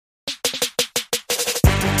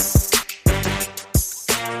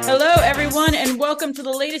everyone, and welcome to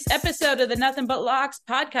the latest episode of the Nothing But Locks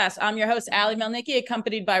podcast. I'm your host, Ali Melnicki,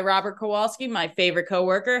 accompanied by Robert Kowalski, my favorite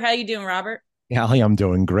coworker. How you doing, Robert? Ali, I'm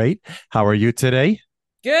doing great. How are you today?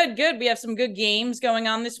 Good, good. We have some good games going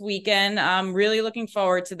on this weekend. I'm really looking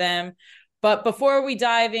forward to them. But before we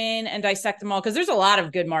dive in and dissect them all, because there's a lot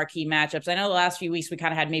of good marquee matchups. I know the last few weeks we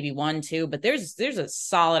kind of had maybe one, two, but there's a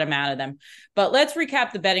solid amount of them. But let's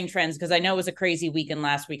recap the betting trends because I know it was a crazy weekend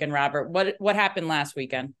last weekend, Robert. What happened last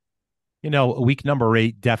weekend? Week number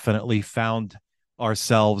 8 definitely found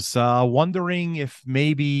ourselves wondering if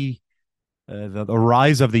maybe the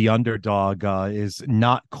rise of the underdog is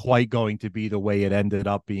not quite going to be the way it ended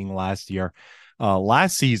up being last year.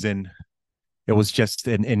 Last season, it was just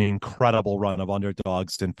an incredible run of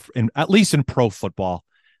underdogs, at least in pro football,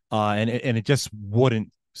 and it just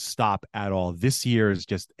wouldn't stop at all. This year is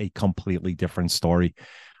just a completely different story.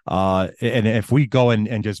 And if we go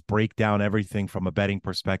and just break down everything from a betting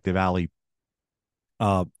perspective, Ali,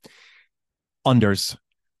 uh, unders,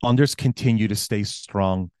 unders continue to stay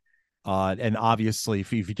strong. And obviously,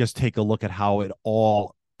 if you just take a look at how it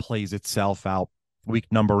all plays itself out, week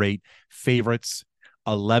number 8, favorites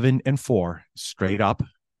 11-4 straight up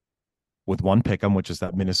with one pick 'em, which is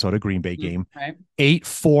that Minnesota Green Bay game. Right.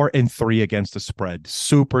 8-4-3 against the spread.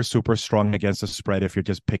 Super, super strong against the spread if you're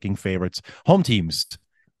just picking favorites. Home teams,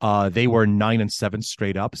 they were 9-7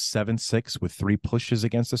 straight up, 7-6 with 3 pushes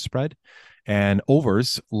against the spread. And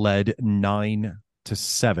overs led 9-7.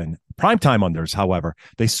 Primetime unders, however,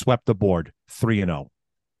 they swept the board 3-0.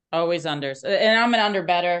 Always unders. And I'm an under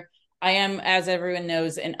better. I am, as everyone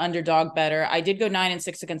knows, an underdog better. I did go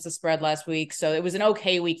 9-6 against the spread last week, so it was an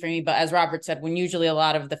okay week for me. But as Robert said, when usually a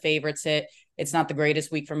lot of the favorites hit, it's not the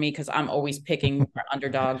greatest week for me because I'm always picking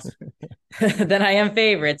underdogs than I am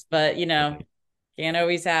favorites. But can't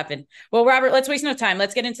always happen. Well, Robert, let's waste no time.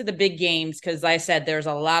 Let's get into the big games because, like I said, there's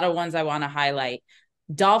a lot of ones I want to highlight.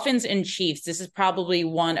 Dolphins and Chiefs. This is probably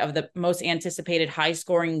one of the most anticipated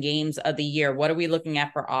high-scoring games of the year. What are we looking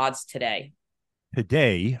at for odds today?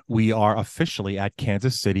 Today, we are officially at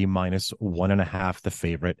Kansas City -1.5, the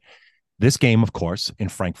favorite. This game, of course, in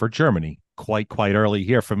Frankfurt, Germany. Quite early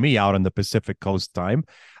here for me out on the Pacific Coast time,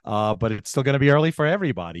 but it's still going to be early for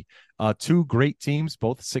everybody. Two great teams,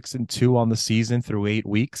 both 6-2 on the season through 8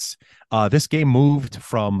 weeks. This game moved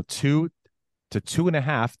from 2 to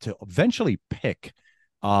 2.5 to eventually pick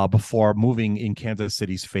before moving in Kansas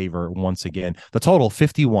City's favor once again. The total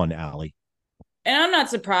 51, Ali. And I'm not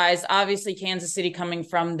surprised. Obviously, Kansas City coming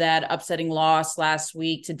from that upsetting loss last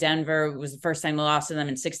week to Denver. It was the first time they lost to them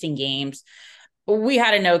in 16 games. We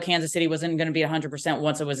had to know Kansas City wasn't going to be 100%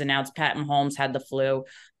 once it was announced Pat Mahomes had the flu.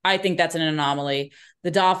 I think that's an anomaly. The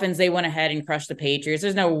Dolphins, they went ahead and crushed the Patriots.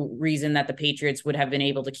 There's no reason that the Patriots would have been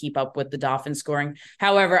able to keep up with the Dolphins scoring.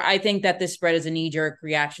 However, I think that this spread is a knee-jerk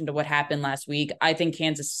reaction to what happened last week. I think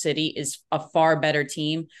Kansas City is a far better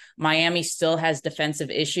team. Miami still has defensive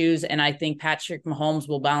issues, and I think Patrick Mahomes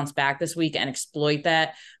will bounce back this week and exploit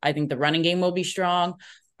that. I think the running game will be strong.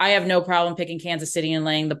 I have no problem picking Kansas City and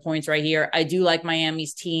laying the points right here. I do like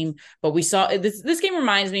Miami's team, but we saw this game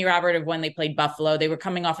reminds me, Robert, of when they played Buffalo. They were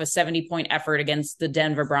coming off a 70-point effort against the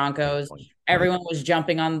Denver Broncos. Everyone was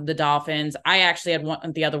jumping on the Dolphins. I actually had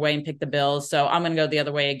one the other way and picked the Bills, so I'm going to go the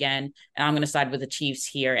other way again, and I'm going to side with the Chiefs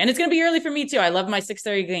here. And it's going to be early for me too. I love my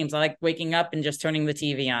 6:30 games. I like waking up and just turning the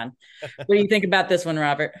TV on. What do you think about this one,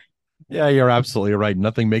 Robert? Yeah, you're absolutely right.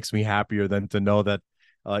 Nothing makes me happier than to know that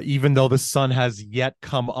even though the sun has yet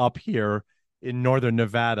come up here in northern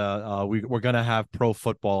Nevada, we're going to have pro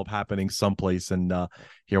football happening someplace. And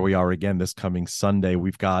here we are again this coming Sunday.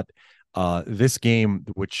 We've got this game,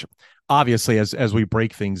 which obviously, as we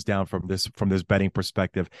break things down from this betting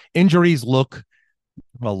perspective, injuries look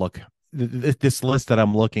well. Look, this list that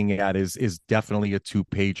I'm looking at is definitely a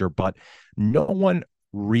 2-pager, but no one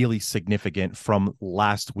really significant from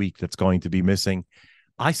last week that's going to be missing.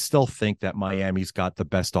 I still think that Miami's got the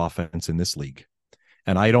best offense in this league.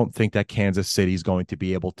 And I don't think that Kansas City is going to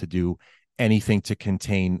be able to do anything to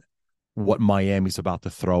contain what Miami's about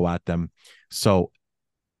to throw at them. So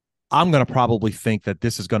I'm going to probably think that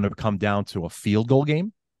this is going to come down to a field goal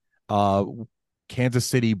game. Kansas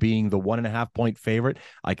City being the 1.5-point favorite,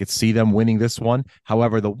 I could see them winning this one.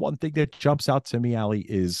 However, the one thing that jumps out to me, Ali,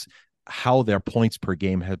 is how their points per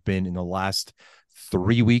game have been in the last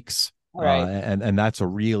 3 weeks. Right. And that's a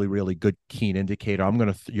really, really good keen indicator.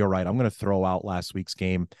 You're right. I'm gonna throw out last week's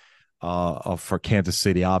game for Kansas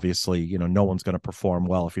City. Obviously, no one's gonna perform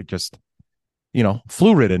well if you're just,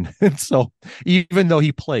 flu ridden. And so even though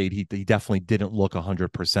he played, he definitely didn't look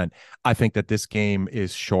 100%. I think that this game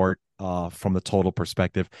is short from the total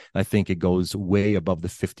perspective. I think it goes way above the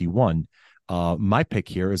 51. My pick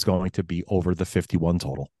here is going to be over the 51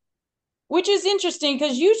 total. Which is interesting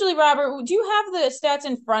because usually, Robert, do you have the stats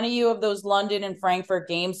in front of you of those London and Frankfurt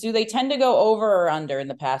games? Do they tend to go over or under in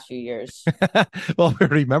the past few years? Well,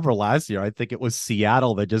 remember last year, I think it was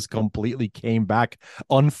Seattle that just completely came back,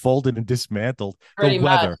 unfolded and dismantled. The Pretty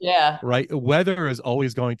much, weather, yeah. right? Weather is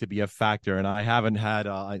always going to be a factor, and I haven't had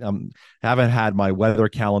my weather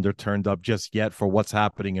calendar turned up just yet for what's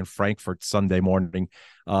happening in Frankfurt Sunday morning.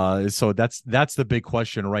 So that's the big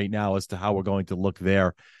question right now as to how we're going to look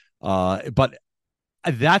there. But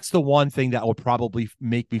that's the one thing that would probably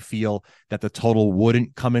make me feel that the total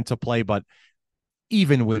wouldn't come into play. But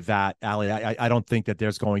even with that, Ali, I don't think that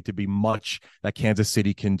there's going to be much that Kansas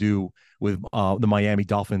City can do with the Miami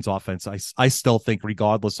Dolphins offense. I still think,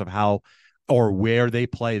 regardless of how or where they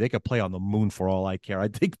could play on the moon for all I care. I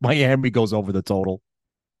think Miami goes over the total.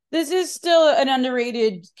 This is still an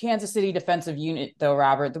underrated Kansas City defensive unit, though,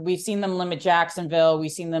 Robert. We've seen them limit Jacksonville.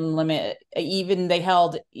 We've seen them limit, even though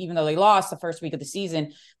they lost the first week of the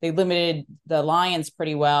season, they limited the Lions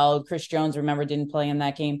pretty well. Chris Jones, remember, didn't play in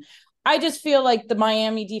that game. I just feel like the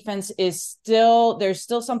Miami defense there's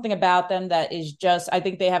still something about them that is just, I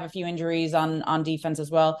think they have a few injuries on defense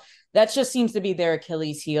as well. That just seems to be their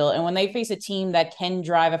Achilles heel. And when they face a team that can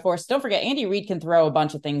drive a force, don't forget, Andy Reid can throw a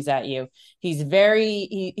bunch of things at you. He's very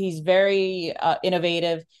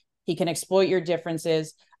innovative. He can exploit your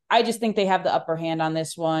differences. I just think they have the upper hand on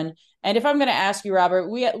this one. And if I'm going to ask you, Robert,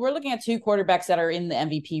 we're looking at two quarterbacks that are in the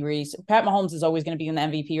MVP race. Pat Mahomes is always going to be in the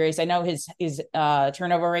MVP race. I know his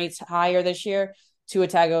turnover rate's higher this year. Tua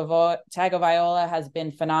Tagovailoa has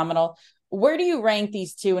been phenomenal. Where do you rank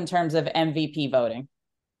these two in terms of MVP voting?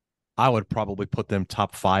 I would probably put them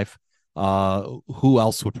top five. Who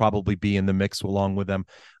else would probably be in the mix along with them?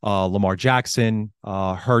 Lamar Jackson,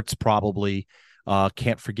 Hurts probably.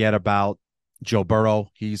 Can't forget about Joe Burrow.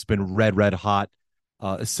 He's been red hot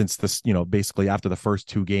since this, basically after the first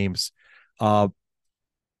two games. If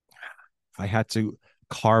I had to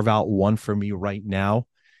carve out one for me right now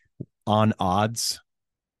on odds,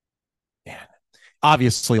 man,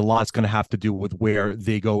 obviously a lot's going to have to do with where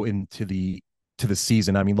they go into the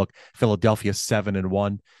season. I mean, look, Philadelphia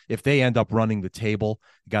 7-1. If they end up running the table,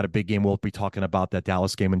 got a big game. We'll be talking about that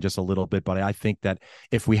Dallas game in just a little bit. But I think that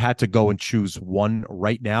if we had to go and choose one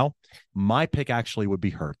right now, my pick actually would be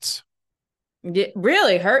Hurts.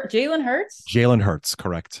 Really hurt Jalen Hurts? Jalen Hurts,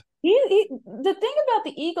 correct. The thing about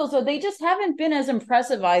the Eagles, though, they just haven't been as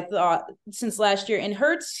impressive, I thought, since last year. And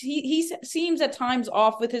Hurts, he seems at times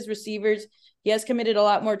off with his receivers. He has committed a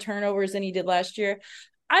lot more turnovers than he did last year.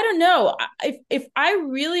 I don't know. If I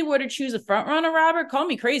really were to choose a front runner, Robert, call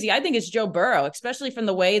me crazy. I think it's Joe Burrow, especially from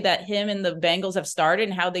the way that him and the Bengals have started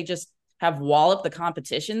and how they just have walloped the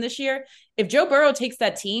competition this year. If Joe Burrow takes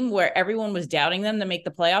that team where everyone was doubting them to make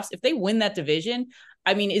the playoffs, if they win that division,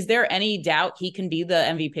 I mean, is there any doubt he can be the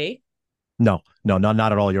MVP? No,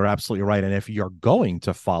 not at all. You're absolutely right. And if you're going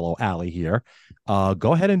to follow Allie here,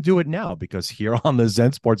 go ahead and do it now, because here on the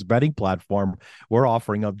Zen Sports betting platform, we're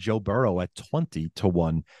offering up Joe Burrow at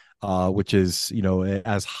 20-1, which is,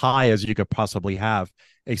 as high as you could possibly have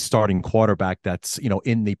a starting quarterback that's,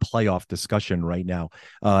 in the playoff discussion right now.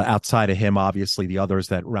 Outside of him, obviously, the others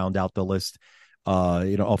that round out the list,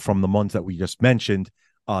 from the ones that we just mentioned,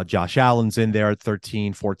 Josh Allen's in there at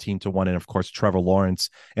 13-14-1. And of course, Trevor Lawrence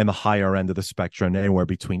in the higher end of the spectrum, anywhere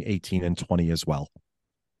between 18 and 20 as well.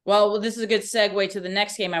 Well, this is a good segue to the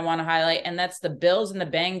next game I want to highlight, and that's the Bills and the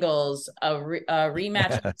Bengals, a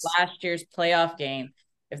rematch of last year's playoff game.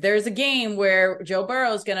 If there's a game where Joe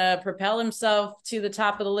Burrow is going to propel himself to the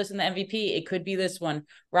top of the list in the MVP, it could be this one.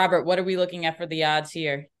 Robert, what are we looking at for the odds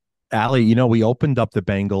here? Allie, we opened up the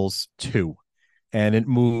Bengals 2. And it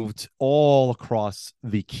moved all across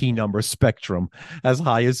the key number spectrum, as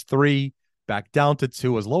high as 3, back down to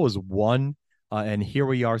 2, as low as 1. And here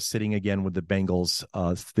we are sitting again with the Bengals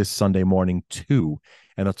this Sunday morning, 2.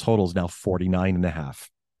 And the total is now 49.5.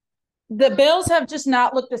 The Bills have just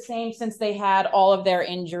not looked the same since they had all of their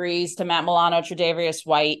injuries to Matt Milano, Tre'Davious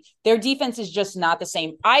White. Their defense is just not the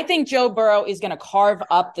same. I think Joe Burrow is going to carve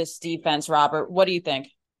up this defense, Robert. What do you think?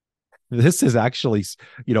 This is actually,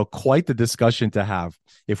 quite the discussion to have.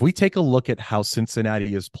 If we take a look at how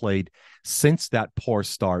Cincinnati has played since that poor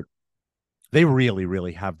start, they really,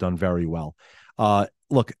 really have done very well.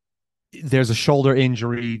 Look, there's a shoulder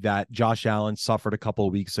injury that Josh Allen suffered a couple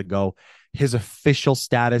of weeks ago. His official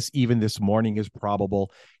status, even this morning, is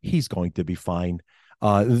probable. He's going to be fine.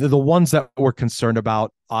 The ones that we're concerned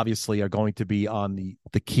about, obviously, are going to be on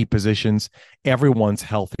the key positions. Everyone's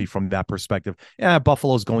healthy from that perspective. Yeah,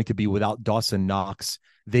 Buffalo's going to be without Dawson Knox.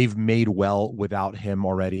 They've made well without him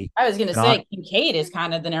already. I was going to And say Kincaid is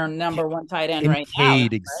kind of the number one tight end right now.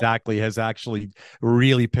 Kincaid exactly has actually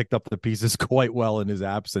really picked up the pieces quite well in his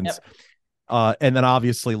absence. Yep. And then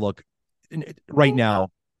obviously, look, right now,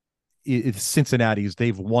 it's Cincinnati's.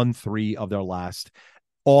 They've won 3 of their last,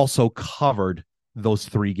 also covered those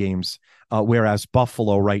 3 games. Whereas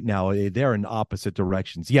Buffalo right now, they're in opposite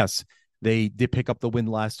directions. Yes, they did pick up the win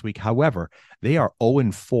last week. However, they are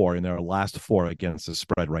 0-4 in their last 4 against the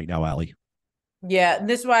spread right now, Allie. Yeah,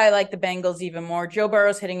 this is why I like the Bengals even more. Joe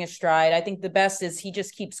Burrow's hitting his stride. I think the best is he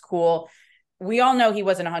just keeps cool. We all know he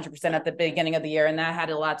wasn't 100% at the beginning of the year, and that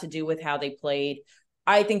had a lot to do with how they played.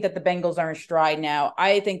 I think that the Bengals are in stride now.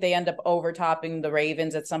 I think they end up overtopping the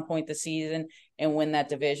Ravens at some point this season and win that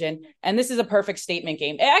division. And this is a perfect statement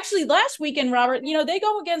game. Actually, last weekend, Robert, they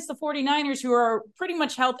go against the 49ers, who are pretty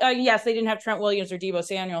much healthy. Yes, they didn't have Trent Williams or Deebo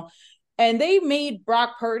Samuel, and they made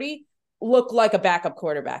Brock Purdy look like a backup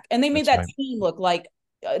quarterback, and they made That's that right. team look like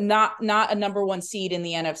not a number one seed in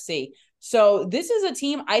the NFC. So this is a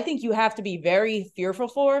team I think you have to be very fearful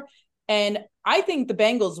for, and I think the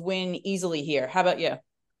Bengals win easily here. How about you?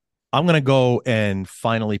 I'm gonna go and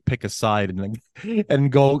finally pick a side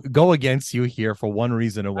and go against you here for one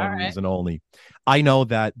reason and All one right. reason only. I know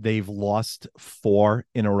that they've lost 4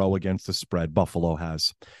 in a row against the spread. Buffalo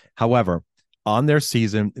has. However, on their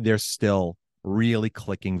season, they're still really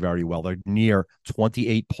clicking very well. They're near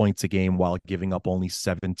 28 points a game while giving up only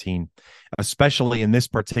 17, especially in this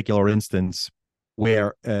particular instance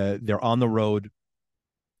where they're on the road.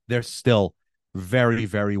 They're still very,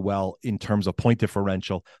 very well in terms of point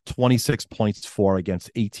differential, 26 points for against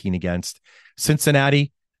 18 against.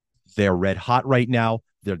 Cincinnati, they're red hot right now.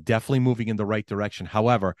 They're definitely moving in the right direction.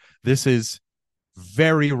 However, this is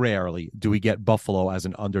very rarely do we get Buffalo as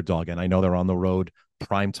an underdog. And I know they're on the road,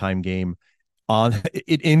 primetime game on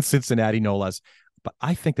in Cincinnati, no less. But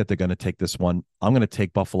I think that they're going to take this one. I'm going to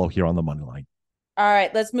take Buffalo here on the money line. All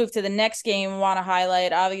right, let's move to the next game. I want to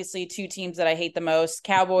highlight obviously two teams that I hate the most,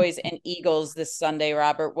 Cowboys and Eagles this Sunday.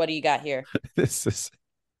 Robert, what do you got here? This is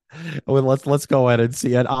well, let's go ahead and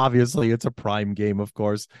see it. Obviously, it's a prime game, of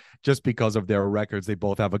course, just because of their records. They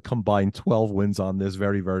both have a combined 12 wins on this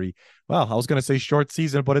very, very well. I was going to say short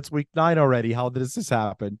season, but it's week 9 already. How does this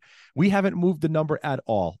happen? We haven't moved the number at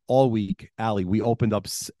all week. Allie, we opened up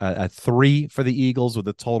at 3 for the Eagles with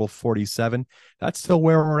a total 47. That's still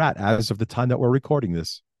where we're at as of the time that we're recording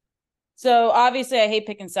this. So obviously, I hate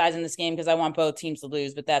picking sides in this game because I want both teams to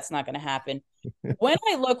lose, but that's not going to happen. When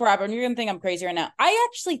I look, Robert, and you're going to think I'm crazy right now, I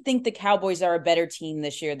actually think the Cowboys are a better team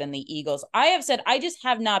this year than the Eagles. I have said I just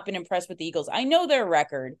have not been impressed with the Eagles. I know their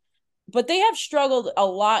record, but they have struggled a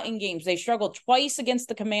lot in games. They struggled twice against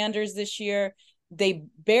the Commanders this year. They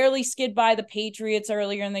barely skid by the Patriots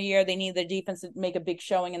earlier in the year. They need their defense to make a big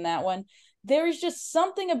showing in that one. There is just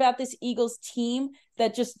something about this Eagles team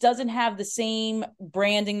that just doesn't have the same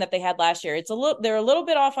branding that they had last year. They're a little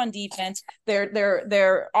bit off on defense.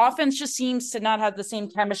 Their offense just seems to not have the same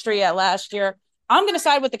chemistry at last year. I'm going to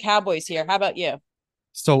side with the Cowboys here. How about you?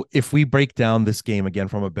 So if we break down this game again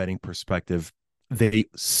from a betting perspective, they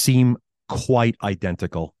seem quite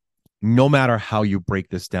identical. No matter how you break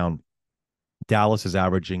this down, Dallas is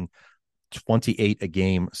averaging 28 a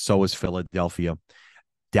game. So is Philadelphia.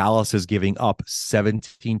 Dallas is giving up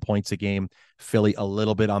 17 points a game. Philly a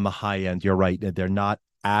little bit on the high end. You're right. They're not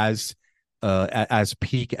as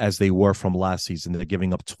peak as they were from last season. They're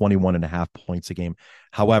giving up 21 and a half points a game.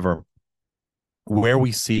 However, where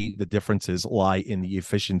we see the differences lie in the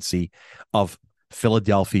efficiency of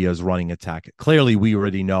Philadelphia's running attack. Clearly, we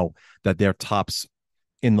already know that they're tops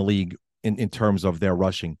in the league in terms of their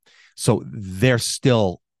rushing. So they're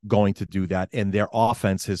still going to do that. And their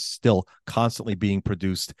offense is still constantly being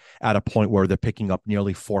produced at a point where they're picking up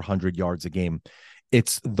nearly 400 yards a game.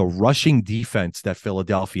 It's the rushing defense that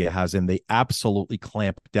Philadelphia has, and they absolutely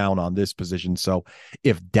clamp down on this position. So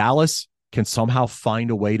if Dallas can somehow find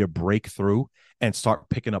a way to break through and start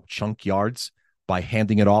picking up chunk yards by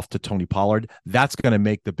handing it off to Tony Pollard, that's going to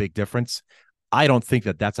make the big difference. I don't think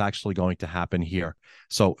that that's actually going to happen here.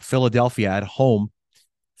 So Philadelphia at home,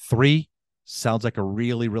 3 sounds like a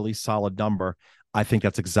really, really solid number. I think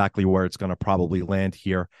that's exactly where it's going to probably land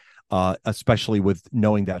here, especially with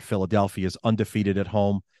knowing that Philadelphia is undefeated at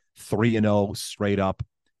home, 3-0 straight up.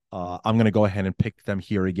 I'm going to go ahead and pick them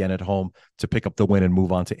here again at home to pick up the win and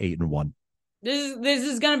move on to 8-1. This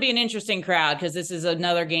is going to be an interesting crowd because this is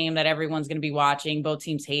another game that everyone's going to be watching. Both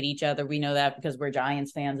teams hate each other. We know that because we're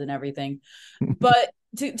Giants fans and everything. But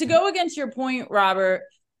to go against your point, Robert.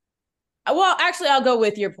 Well, actually, I'll go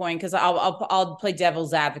with your point because I'll play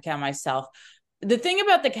devil's advocate myself. The thing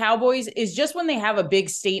about the Cowboys is just when they have a big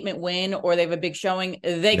statement win or they have a big showing,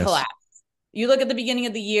 they Yes. collapse. You look at the beginning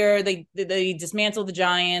of the year, they dismantled the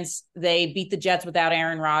Giants, they beat the Jets without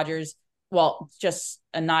Aaron Rodgers. Well, just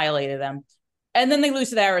annihilated them. And then they lose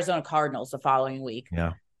to the Arizona Cardinals the following week.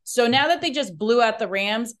 Yeah. So now that they just blew out the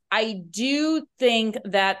Rams, I do think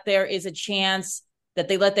that there is a chance that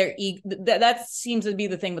they let their ego. That seems to be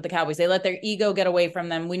the thing with the Cowboys. They let their ego get away from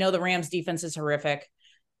them. We know the Rams defense is horrific,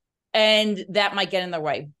 and that might get in their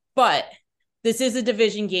way. But this is a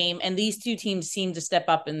division game, and these two teams seem to step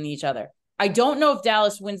up in each other. I don't know if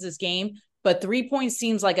Dallas wins this game, but 3 points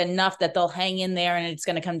seems like enough that they'll hang in there, and it's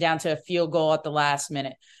going to come down to a field goal at the last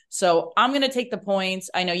minute. So I'm going to take the points.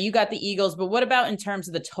 I know you got the Eagles, but what about in terms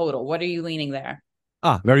of the total? What are you leaning there?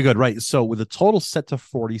 Very good. Right. So with the total set to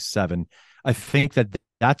 47, I think that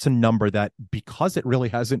that's a number that, because it really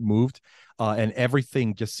hasn't moved, and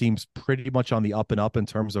everything just seems pretty much on the up and up in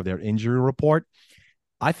terms of their injury report,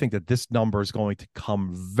 I think that this number is going to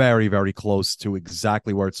come very, very close to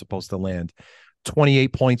exactly where it's supposed to land.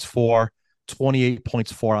 28 points for, 28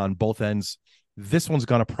 points for on both ends. This one's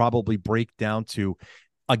going to probably break down to,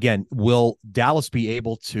 again, will Dallas be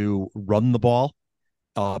able to run the ball?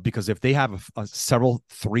 Because if they have several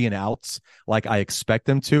 3-and-outs, like I expect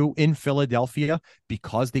them to in Philadelphia,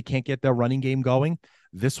 because they can't get their running game going,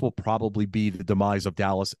 this will probably be the demise of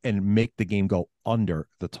Dallas and make the game go under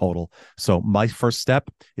the total. So my first step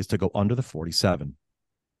is to go under the 47.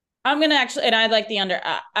 I'm gonna actually, and I like the under.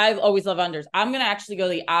 I always love unders. I'm gonna actually go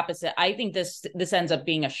the opposite. I think this ends up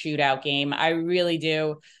being a shootout game. I really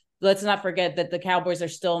do. Let's not forget that the Cowboys are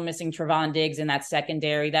still missing Trevon Diggs in that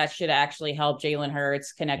secondary. That should actually help Jalen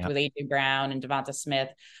Hurts connect with AJ Brown and Devonta Smith.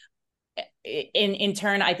 In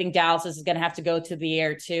turn, I think Dallas is going to have to go to the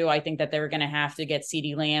air too. I think that they're going to have to get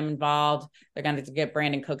CeeDee Lamb involved. They're going to get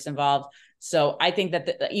Brandon Cooks involved. So I think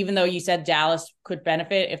that even though you said Dallas could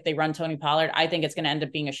benefit if they run Tony Pollard, I think it's going to end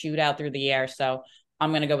up being a shootout through the air. So I'm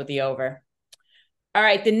going to go with the over. All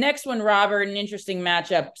right, the next one, Robert, an interesting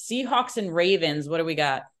matchup. Seahawks and Ravens. What do we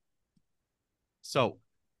got? So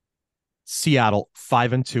Seattle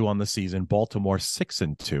 5-2 on the season, Baltimore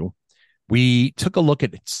 6-2. We took a look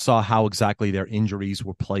at saw how exactly their injuries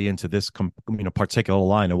will play into this particular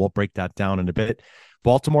line, and we'll break that down in a bit.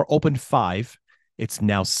 Baltimore opened 5. It's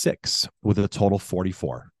now 6 with a total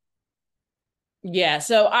 44. Yeah,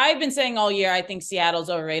 so I've been saying all year I think Seattle's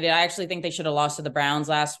overrated. I actually think they should have lost to the Browns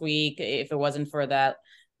last week if it wasn't for that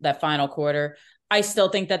final quarter. I still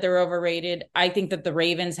think that they're overrated. I think that the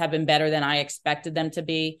Ravens have been better than I expected them to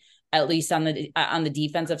be, at least on the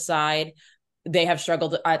defensive side. They have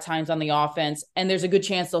struggled at times on the offense, and there's a good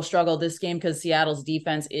chance they'll struggle this game because Seattle's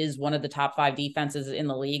defense is one of the top 5 defenses in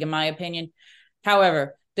the league, in my opinion.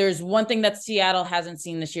 However, there's one thing that Seattle hasn't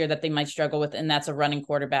seen this year that they might struggle with, and that's a running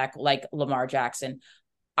quarterback like Lamar Jackson.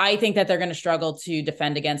 I think that they're going to struggle to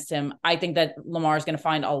defend against him. I think that Lamar is going to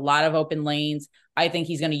find a lot of open lanes. I think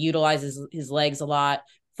he's going to utilize his legs a lot.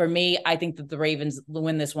 For me, I think that the Ravens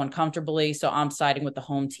win this one comfortably, so I'm siding with the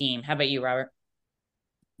home team. How about you, Robert?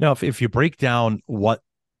 Now, if you break down what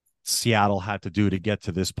Seattle had to do to get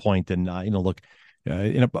to this point, and look,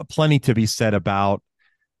 plenty to be said about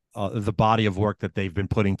the body of work that they've been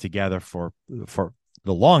putting together for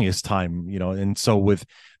the longest time, and so with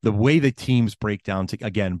the way the teams break down to,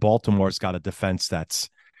 again, Baltimore's got a defense that's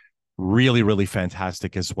really, really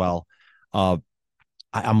fantastic as well.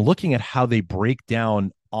 I'm looking at how they break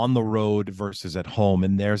down on the road versus at home,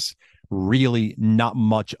 and there's really not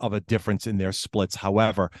much of a difference in their splits.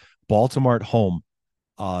 However, Baltimore at home,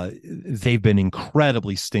 they've been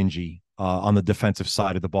incredibly stingy on the defensive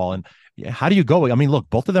side of the ball. And how do you go? I mean, look,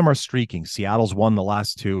 both of them are streaking. Seattle's won the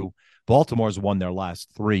last 2. Baltimore's won their last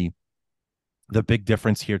 3. The big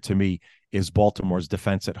difference here to me is Baltimore's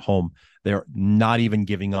defense at home. They're not even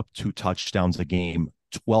giving up 2 touchdowns a game.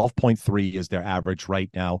 12.3 is their average right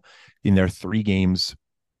now in their 3 games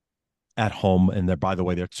at home. And by the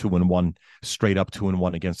way, they're 2-1, straight up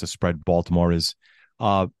 2-1 against the spread. Baltimore is.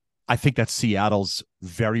 I think that Seattle's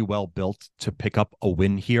very well built to pick up a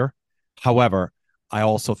win here. However, I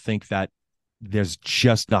also think that there's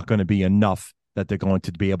just not going to be enough that they're going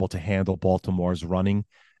to be able to handle Baltimore's running.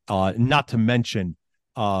 Not to mention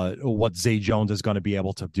what Zay Jones is going to be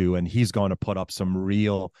able to do, and he's going to put up some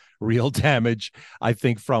real damage. I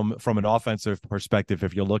think from an offensive perspective,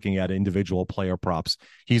 if you're looking at individual player props,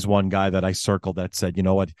 he's one guy that I circled that said, you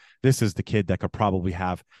know what, this is the kid that could probably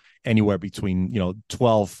have anywhere between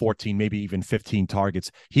 12, 14, maybe even 15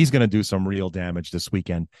 targets. He's going to do some real damage this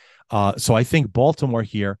weekend. So I think Baltimore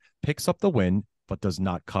here picks up the win. but does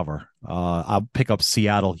not cover. I'll pick up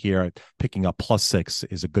Seattle here. Picking up +6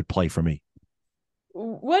 is a good play for me.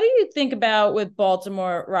 What do you think about with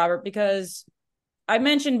Baltimore, Robert? Because I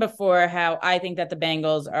mentioned before how I think that the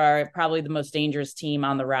Bengals are probably the most dangerous team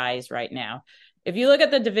on the rise right now. If you look at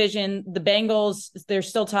the division, the Bengals, they're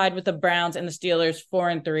still tied with the Browns and the Steelers,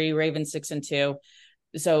 4-3, Ravens 6-2.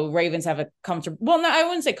 So Ravens have a comfortable, well, no, I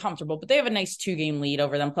wouldn't say comfortable, but they have a nice 2-game lead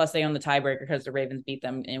over them. Plus, they own the tiebreaker because the Ravens beat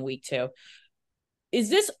them in week 2. Is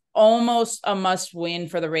this almost a must win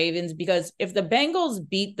for the Ravens? Because if the Bengals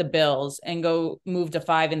beat the Bills and go move to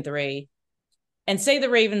 5-3, and say the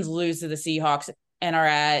Ravens lose to the Seahawks and are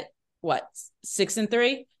at what,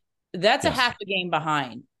 6-3, that's a Yes. half a game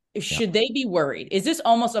behind. Yeah. Should they be worried? Is this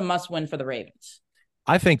almost a must win for the Ravens?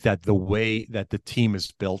 I think that the way that the team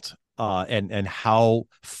is built, and how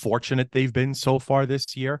fortunate they've been so far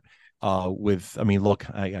this year, I mean, look,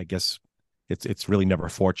 I guess it's really never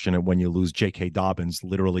fortunate when you lose J.K. Dobbins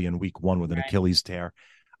literally in week 1 with an Right. Achilles tear,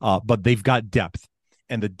 but they've got depth,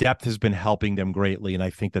 and the depth has been helping them greatly. And I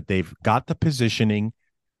think that they've got the positioning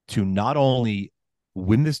to not only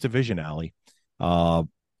win this division, Allie.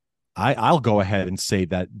 I'll go ahead and say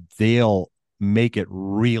that they'll make it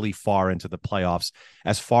really far into the playoffs.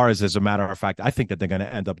 As a matter of fact, I think that they're going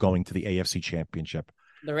to end up going to the AFC Championship.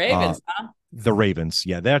 The Uh, Ravens, huh? the Ravens,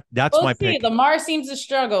 yeah, that's We'll my see. pick. Lamar seems to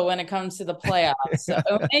struggle when it comes to the playoffs. So,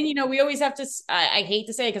 and we always have to. I hate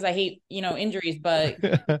to say it because I hate injuries, but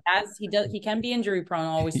as he does, he can be injury prone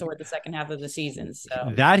always toward the second half of the season.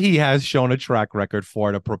 So That he has shown a track record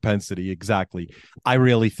for it, a propensity. Exactly. I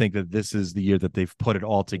really think that this is the year that they've put it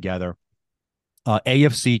all together.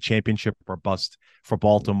 AFC Championship or bust for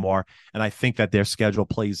Baltimore, and I think that their schedule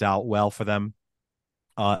plays out well for them.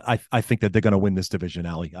 I think that they're going to win this division,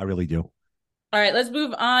 Allie. I really do. all right, let's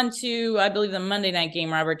move on to I believe the Monday night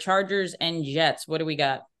game, Robert. Chargers and Jets. What do we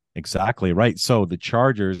got? Exactly right. So the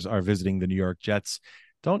Chargers are visiting the New York Jets.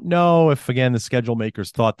 Don't know if, again, the schedule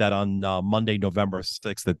makers thought that on Monday, November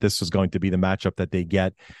 6th, that this was going to be the matchup that they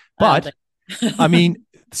get. I don't But I think. mean,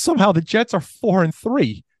 somehow the Jets are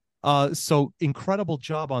 4-3. So incredible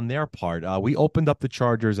job on their part. We opened up the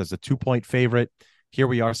Chargers as a 2-point favorite. Here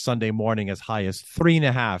we are Sunday morning as high as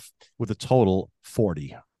 3.5 with a total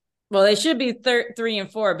 40. Well, they should be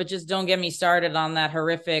 3-4, but just don't get me started on that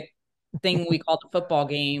horrific thing we called the football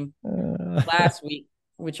game last week,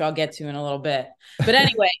 which I'll get to in a little bit. But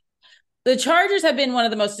anyway, the Chargers have been one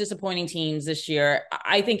of the most disappointing teams this year.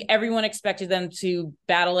 I think everyone expected them to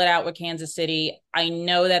battle it out with Kansas City. I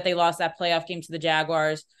know that they lost that playoff game to the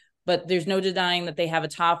Jaguars, but there's no denying that they have a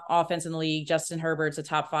top offense in the league. Justin Herbert's a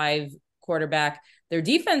top 5 quarterback. Their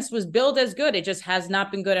defense was billed as good. It just has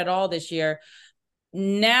not been good at all this year.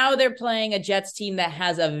 Now they're playing a Jets team that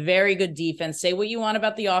has a very good defense. Say what you want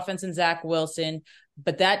about the offense and Zach Wilson,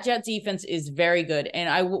 but that Jets defense is very good. And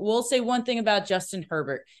I will say one thing about Justin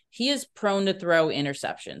Herbert. He is prone to throw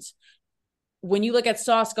interceptions. When you look at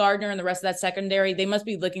Sauce Gardner and the rest of that secondary, they must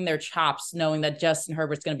be licking their chops knowing that Justin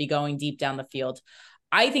Herbert's going to be going deep down the field.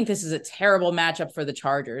 I think this is a terrible matchup for the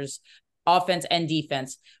Chargers, offense and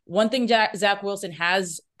defense. One thing Zach Wilson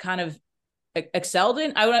has kind of excelled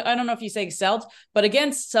in. I don't know if you say excelled, but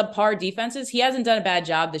against subpar defenses, he hasn't done a bad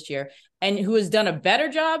job this year. And who has done a better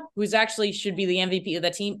job, who's actually should be the MVP of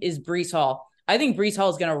that team, is Breece Hall. I think Breece Hall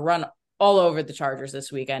is going to run all over the Chargers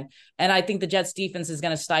this weekend. And I think the Jets defense is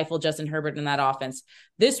going to stifle Justin Herbert in that offense.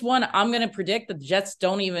 This one, I'm going to predict that the Jets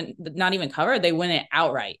not even cover. They win it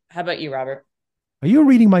outright. How about you, Robert? Are you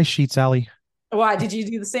reading my sheets, Allie? Why? Did you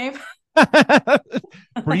do the same?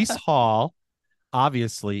 Brees Hall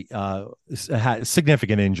obviously had a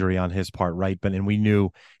significant injury on his part, right? And we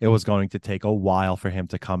knew it was going to take a while for him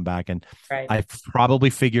to come back. And Right. I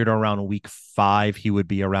probably figured around week 5 he would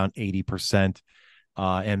be around 80%.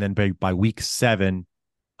 And then by week 7,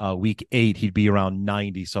 week 8, he'd be around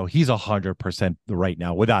 90. So he's 100% right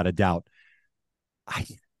now, without a doubt.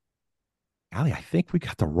 Allie, I think we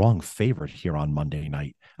got the wrong favorite here on Monday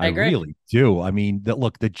night. I I agree. really do. I mean,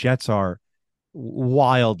 look, the Jets are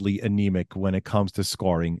wildly anemic when it comes to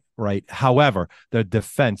scoring, right? However, the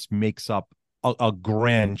defense makes up a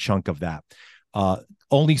grand chunk of that.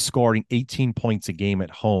 Only scoring 18 points a game at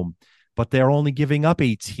home, but they're only giving up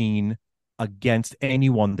 18 against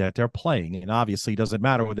anyone that they're playing. And obviously, it doesn't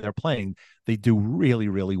matter what they're playing. They do really,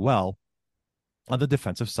 really well on the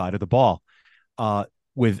defensive side of the ball.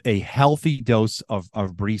 With a healthy dose of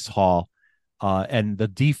Breece Hall, and the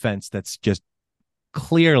defense that's just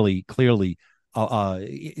clearly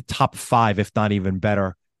top 5, if not even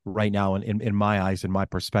better right now in my eyes, in my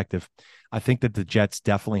perspective. I think that the Jets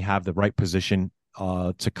definitely have the right position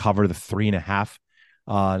to cover the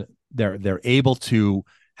 3.5. They're able to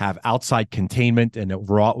have outside containment, and it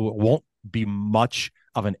won't be much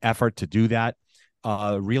of an effort to do that.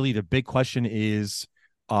 Really, the big question is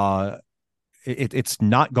it's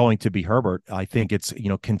not going to be Herbert. I think it's,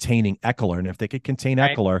 containing Eckler. And if they could contain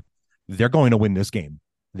Right. Eckler, they're going to win this game.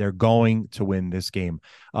 They're going to win this game.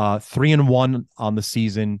 3-1 on the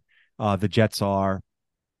season. The Jets are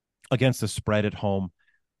against the spread at home.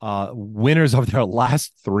 Winners of their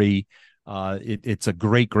last three. It's a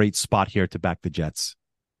great spot here to back the Jets.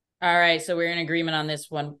 All right, so we're in agreement on this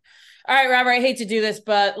one. All right, Robert, I hate to do this,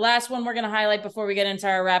 but last one we're going to highlight before we get into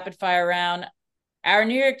our rapid fire round. Our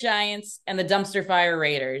New York Giants and the dumpster fire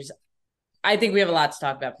Raiders. I think we have a lot to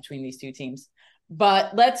talk about between these two teams.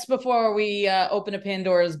 But before we open a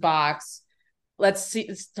Pandora's box, let's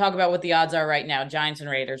talk about what the odds are right now. Giants and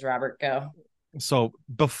Raiders, Robert, go. So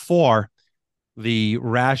before the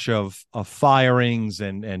rash of firings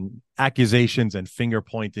and accusations and finger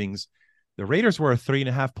pointings, the Raiders were a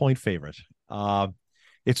 3.5-point favorite.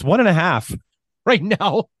 It's 1.5 right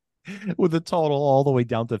now with the total all the way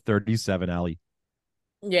down to 37, Ali.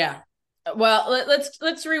 Yeah. Well,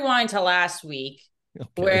 let's rewind to last week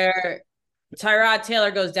where Tyrod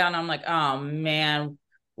Taylor goes down. I'm like, oh man,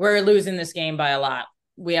 we're losing this game by a lot.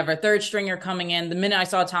 We have our third stringer coming in. The minute I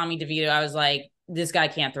saw Tommy DeVito, I was like, this guy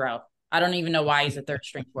can't throw. I don't even know why he's a third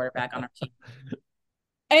string quarterback on our team.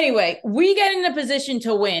 Anyway, we get in a position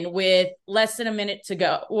to win with less than a minute to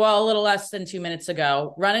go. Well, a little less than 2 minutes to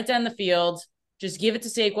go. Run it down the field. Just give it to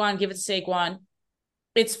Saquon. Give it to Saquon.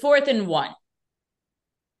 It's 4th and 1.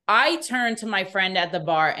 I turned to my friend at the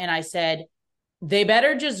bar and I said, they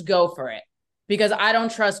better just go for it because I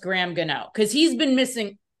don't trust Graham Gano because he's been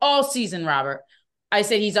missing all season, Robert. I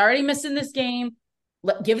said, he's already missing this game.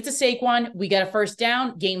 Give it to Saquon. We get a first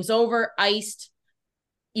down. Game's over. Iced.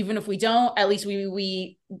 Even if we don't, at least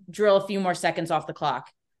we drill a few more seconds off the clock.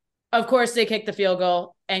 Of course, they kick the field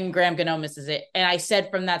goal and Graham Gano misses it. And I said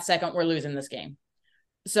from that second, we're losing this game.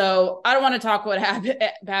 So I don't want to talk what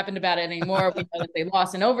happened about it anymore. We know that they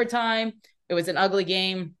lost in overtime. It was an ugly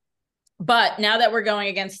game. But now that we're going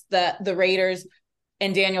against the Raiders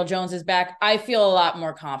and Daniel Jones is back, I feel a lot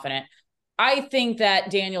more confident. I think that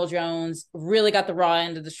Daniel Jones really got the raw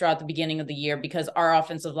end of the straw at the beginning of the year because our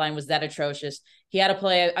offensive line was that atrocious. He had to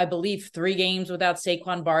play, I believe, 3 games without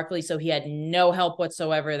Saquon Barkley, so he had no help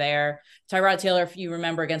whatsoever there. Tyrod Taylor, if you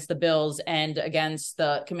remember, against the Bills and against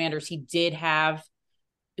the Commanders, he did have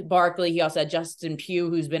Barkley. He also had Justin Pugh,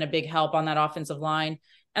 who's been a big help on that offensive line.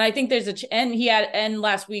 And I think and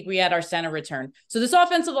last week we had our center return. So this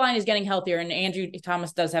offensive line is getting healthier, and Andrew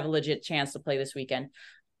Thomas does have a legit chance to play this weekend.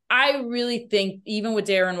 I really think, even with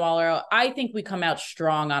Darren Waller, I think we come out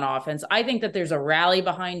strong on offense. I think that there's a rally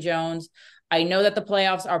behind Jones. I know that the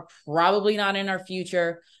playoffs are probably not in our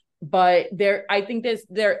future, but I think this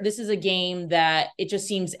is a game that it just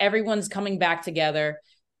seems everyone's coming back together.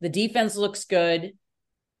 The defense looks good.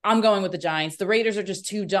 I'm going with the Giants. The Raiders are just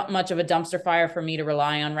too much of a dumpster fire for me to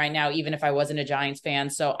rely on right now, even if I wasn't a Giants fan.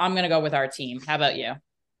 So I'm going to go with our team. How about you?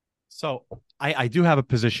 So I do have a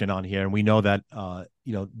position on here, and we know that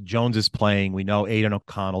Jones is playing. We know Aiden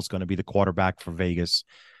O'Connell's going to be the quarterback for Vegas.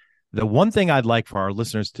 The one thing I'd like for our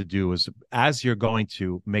listeners to do is, as you're going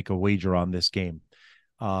to make a wager on this game,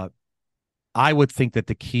 I would think that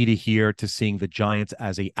the key to seeing the Giants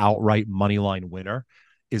as a outright money line winner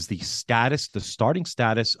is the starting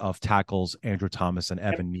status of tackles Andrew Thomas and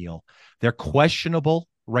Evan Neal. They're questionable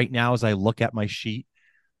right now as I look at my sheet.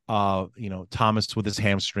 Thomas with his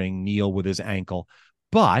hamstring, Neal with his ankle,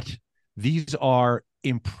 but these are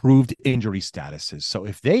improved injury statuses. So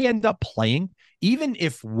if they end up playing, even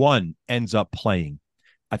if one ends up playing,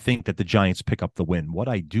 I think that the Giants pick up the win. What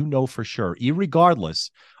I do know for sure, irregardless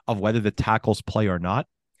of whether the tackles play or not,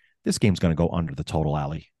 this game's going to go under the total,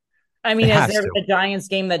 Alley. I mean, is there a Giants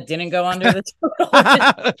game that didn't go under the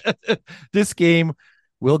total? This game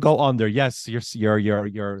will go under. Yes,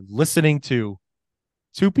 you're listening to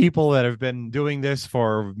 2 people that have been doing this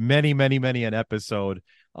for many an episode,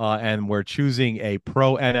 and we're choosing a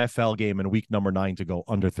pro NFL game in week number 9 to go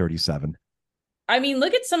under 37. I mean,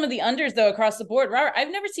 look at some of the unders, though, across the board. Robert,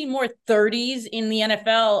 I've never seen more 30s in the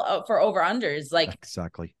NFL for over-unders, like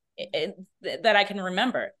exactly that I can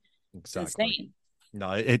remember. Exactly. It's insane.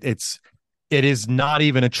 No, it is not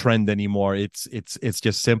even a trend anymore. It's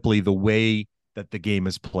just simply the way that the game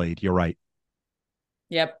is played. You're right.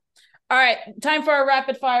 Yep. All right, time for our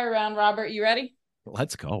rapid fire round, Robert. You ready?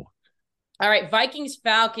 Let's go. All right, Vikings.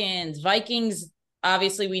 Vikings,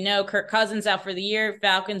 obviously, we know Kirk Cousins out for the year.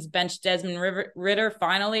 Falcons benched Desmond Ritter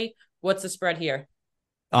finally. What's the spread here?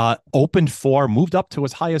 Opened 4, moved up to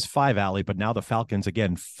as high as 5, Allie, but now the Falcons,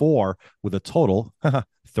 again, 4 with a total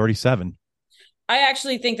 37. I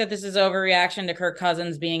actually think that this is overreaction to Kirk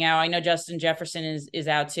Cousins being out. I know Justin Jefferson is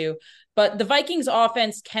out too, but the Vikings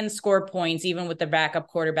offense can score points even with the backup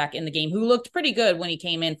quarterback in the game, who looked pretty good when he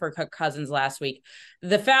came in for Kirk Cousins last week.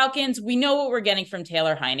 The Falcons, we know what we're getting from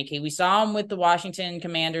Taylor Heineke. We saw him with the Washington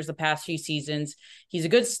Commanders the past few seasons. He's a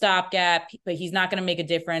good stopgap, but he's not going to make a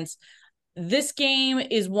difference. This game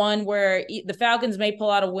is one where the Falcons may pull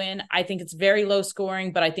out a win. I think it's very low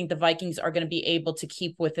scoring, but I think the Vikings are going to be able to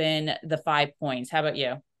keep within the 5 points. How about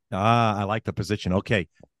you? I like the position. Okay.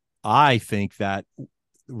 I think that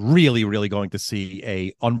really, really going to see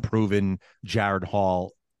a unproven Jared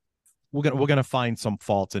Hall. We're gonna find some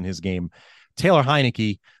faults in his game. Taylor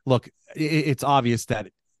Heineke, look, it's obvious that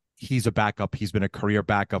he's a backup. He's been a career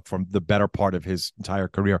backup from the better part of his entire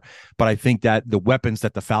career. But I think that the weapons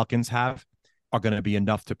that the Falcons have are going to be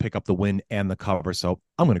enough to pick up the win and the cover. So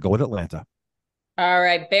I'm going to go with Atlanta. All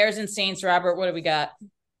right, Bears and Saints. Robert, what do we got?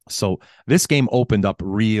 So this game opened up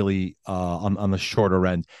really on the shorter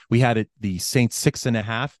end. We had it the Saints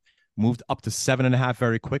 6.5, moved up to 7.5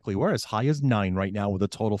 very quickly. We're as high as 9 right now with a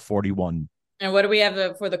total 41. And what do we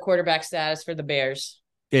have for the quarterback status for the Bears?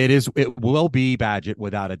 It will be Badgett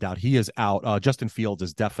without a doubt. He is out. Justin Fields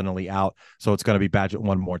is definitely out. So it's going to be Badgett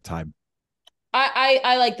one more time.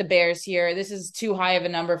 I like the Bears here. This is too high of a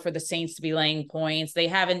number for the Saints to be laying points. They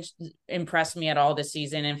haven't impressed me at all this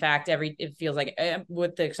season. In fact, it feels like,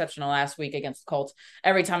 with the exception of last week against the Colts,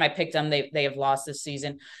 every time I picked them, they have lost this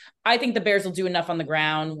season. I think the Bears will do enough on the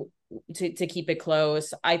ground to keep it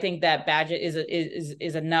close. I think that Badgett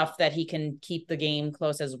is enough that he can keep the game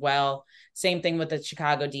close as well. Same thing with the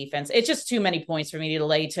Chicago defense. It's just too many points for me to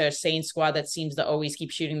lay to a Saints squad that seems to always keep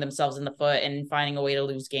shooting themselves in the foot and finding a way to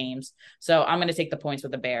lose games. So I'm going to take the points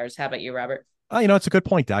with the Bears. How about you, Robert? It's a good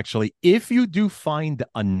point, actually. If you do find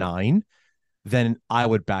a 9, then I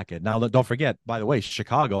would back it. Now, don't forget, by the way,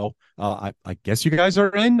 Chicago, I guess you guys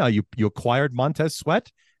are in. You acquired Montez Sweat.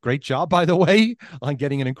 Great job, by the way, on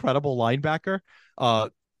getting an incredible linebacker.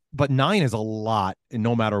 But 9 is a lot, and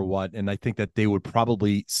no matter what. And I think that they would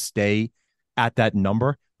probably stay at that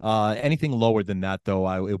number. Anything lower than that, though,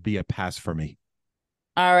 it would be a pass for me.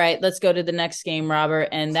 All right, let's go to the next game, Robert.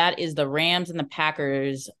 And that is the Rams and the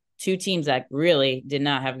Packers, two teams that really did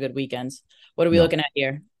not have good weekends. What are we looking at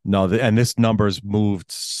here? No, and this number's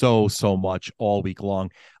moved so much all week long.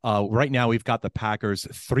 Right now, we've got the Packers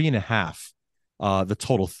 3.5. The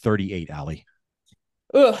total 38, Allie.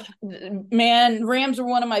 Ugh, man, Rams were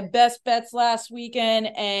one of my best bets last weekend.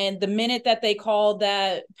 And the minute that they called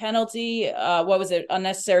that penalty, what was it?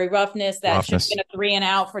 Unnecessary roughness. That should have been a 3 and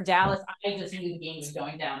out for Dallas. I just knew the game was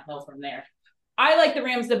going downhill from there. I like the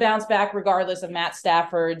Rams to bounce back regardless of Matt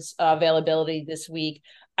Stafford's availability this week.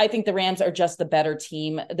 I think the Rams are just the better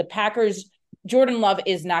team. The Packers, Jordan Love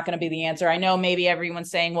is not going to be the answer. I know maybe everyone's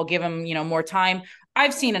saying we'll give him, more time.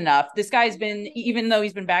 I've seen enough. This guy's been, even though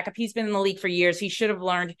he's been backup, he's been in the league for years. He should have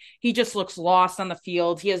learned. He just looks lost on the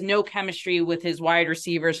field. He has no chemistry with his wide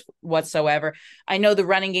receivers whatsoever. I know the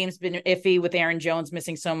running game's been iffy with Aaron Jones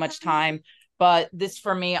missing so much time, but this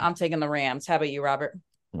for me, I'm taking the Rams. How about you, Robert?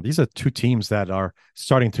 Well, these are two teams that are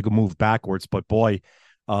starting to move backwards, but boy,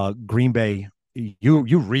 Green Bay, you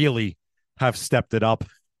really have stepped it up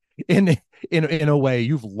in a way.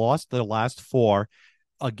 You've lost the last 4.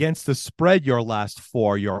 Against the spread, your last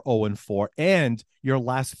 4, you're 0-4, and your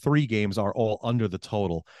last 3 games are all under the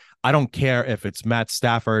total. I don't care if it's Matt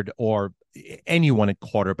Stafford or anyone at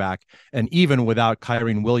quarterback, and even without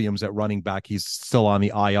Kyren Williams at running back, he's still on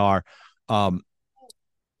the IR. I'm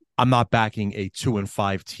not backing a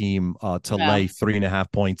 2-5 team to lay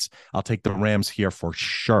 3.5 points. I'll take the Rams here for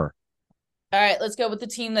sure. All right, let's go with the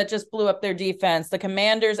team that just blew up their defense. The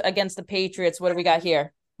Commanders against the Patriots. What do we got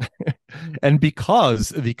here? And because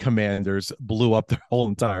the Commanders blew up their whole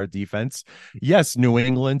entire defense, yes, New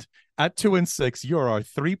England at 2-6, you're our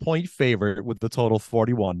 3-point favorite with the total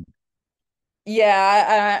 41.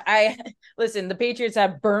 Yeah, I listen, the Patriots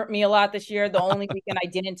have burnt me a lot this year. The only weekend I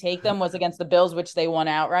didn't take them was against the Bills, which they won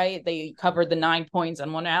outright. They covered the 9 points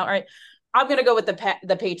and won outright. I'm going to go with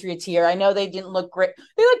the Patriots here. I know they didn't look great.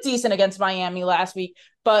 They looked decent against Miami last week,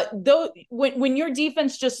 but though when your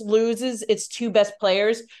defense just loses its 2 best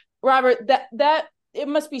players, Robert, that it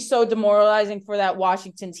must be so demoralizing for that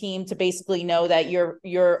Washington team to basically know that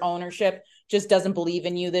your ownership just doesn't believe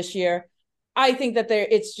in you this year. I think that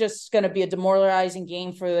it's just going to be a demoralizing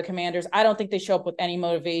game for the Commanders. I don't think they show up with any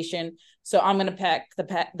motivation. So I'm going to pick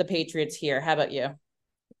the Patriots here. How about you?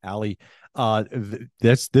 Allie,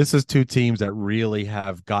 this is 2 teams that really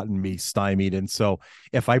have gotten me stymied. And so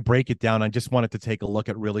if I break it down, I just wanted to take a look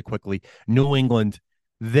at really quickly. New England,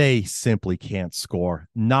 they simply can't score.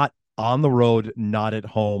 Not on the road, not at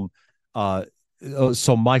home.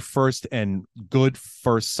 So my first and good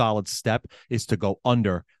first solid step is to go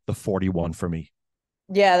under the 41 for me.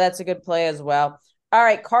 Yeah, that's a good play as well. All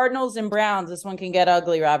right, Cardinals and Browns. This one can get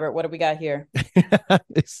ugly, Robert. What do we got here?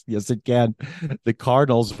 Yes, it can. The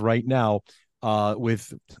Cardinals right now,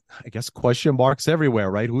 with I guess question marks everywhere,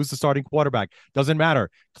 right? Who's the starting quarterback? Doesn't matter.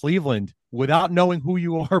 Cleveland, without knowing who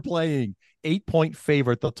you are playing, 8-point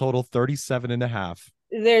favorite, the total 37.5.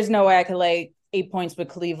 There's no way I could lay 8 points with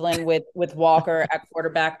Cleveland with Walker at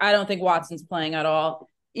quarterback. I don't think Watson's playing at all.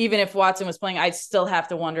 Even if Watson was playing, I'd still have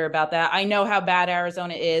to wonder about that. I know how bad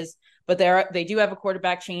Arizona is, but they do have a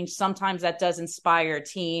quarterback change. Sometimes that does inspire a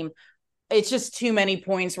team. It's just too many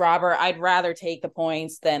points, Robert. I'd rather take the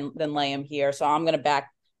points than lay them here. So I'm going to back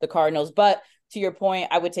the Cardinals. But to your point,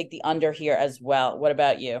 I would take the under here as well. What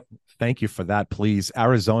about you? Thank you for that, please.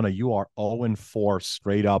 Arizona, you are 0-4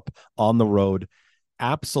 straight up on the road.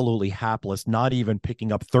 Absolutely hapless, not even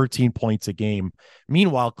picking up 13 points a game.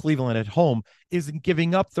 Meanwhile, Cleveland at home isn't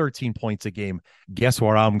giving up 13 points a game. Guess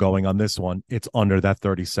where I'm going on this one? It's under that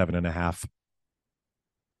 37.5.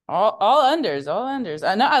 All unders, all unders.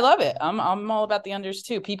 No, I love it. I'm all about the unders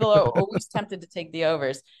too. People are always tempted to take the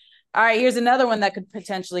overs. All right, here's another one that could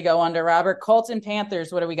potentially go under, Robert. Colts and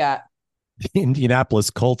Panthers. What do we got? Indianapolis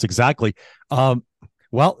Colts, exactly.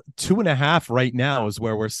 Well, 2.5 right now is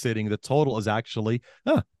where we're sitting. The total is actually,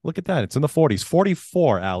 look at that. It's in the 40s,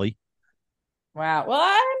 44, Allie. Wow. Well,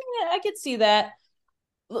 I mean, I could see that.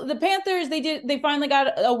 The Panthers, they finally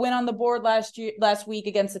got a win on the board last week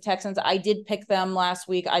against the Texans. I did pick them last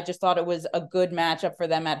week. I just thought it was a good matchup for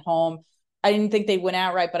them at home. I didn't think they'd win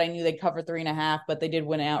outright, but I knew they'd cover 3.5, but they did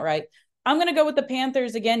win outright. I'm going to go with the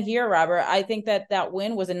Panthers again here, Robert. I think that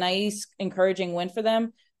win was a nice, encouraging win for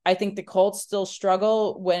them. I think the Colts still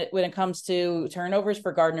struggle when it comes to turnovers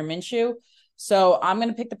for Gardner Minshew. So I'm going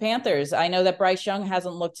to pick the Panthers. I know that Bryce Young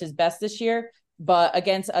hasn't looked his best this year, but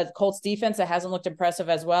against a Colts defense that hasn't looked impressive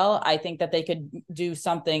as well, I think that they could do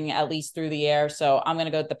something at least through the air. So I'm going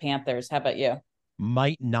to go with the Panthers. How about you?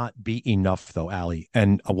 Might not be enough, though, Allie.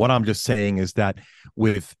 And what I'm just saying is that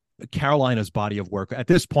with Carolina's body of work, at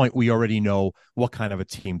this point, we already know what kind of a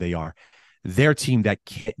team they are. Their team that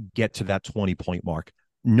can't get to that 20-point mark.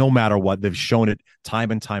 No matter what, they've shown it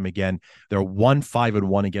time and time again. They're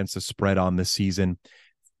 1-5-1 against the spread on this season.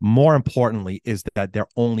 More importantly, is that they're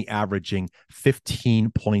only averaging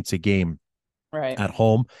 15 points a game Right. at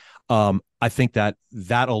home. I think that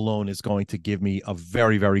alone is going to give me a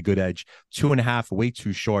very, very good edge. 2.5, way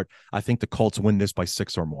too short. I think the Colts win this by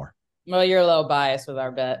 6 or more. Well, you're a little biased with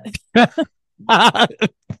our bet. All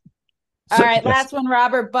All right, last one,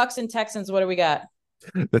 Robert. Bucks and Texans. What do we got?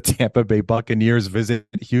 The Tampa Bay Buccaneers visit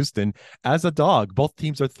Houston as a dog. Both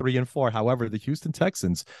teams are 3-4. However, the Houston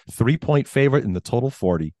Texans, 3-point favorite in the total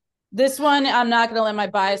 40. This one, I'm not going to let my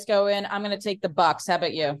bias go in. I'm going to take the Bucks. How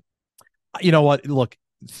about you? You know what? Look,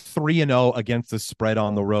 3-0 against the spread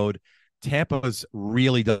on the road. Tampa's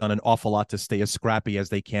really done an awful lot to stay as scrappy as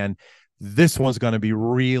they can. This one's going to be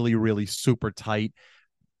really, really super tight.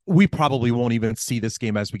 We probably won't even see this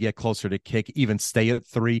game as we get closer to kick, even stay at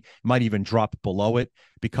 3, might even drop below it.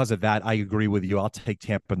 Because of that, I agree with you. I'll take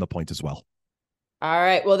Tampa in the point as well. All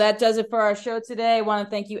right. Well, that does it for our show today. I want to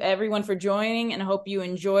thank you everyone for joining and hope you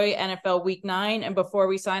enjoy NFL Week 9. And before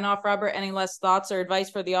we sign off, Robert, any last thoughts or advice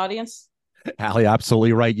for the audience? Allie,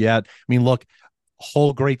 absolutely right. Yeah. I mean, look,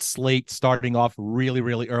 whole great slate starting off really,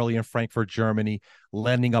 really early in Frankfurt, Germany,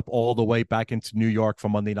 landing up all the way back into New York for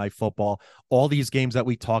Monday Night Football. All these games that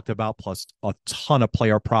we talked about, plus a ton of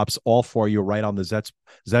player props, all for you right on the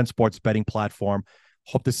Zen Sports betting platform.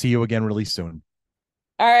 Hope to see you again really soon.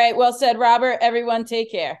 All right. Well said, Robert. Everyone,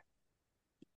 take care.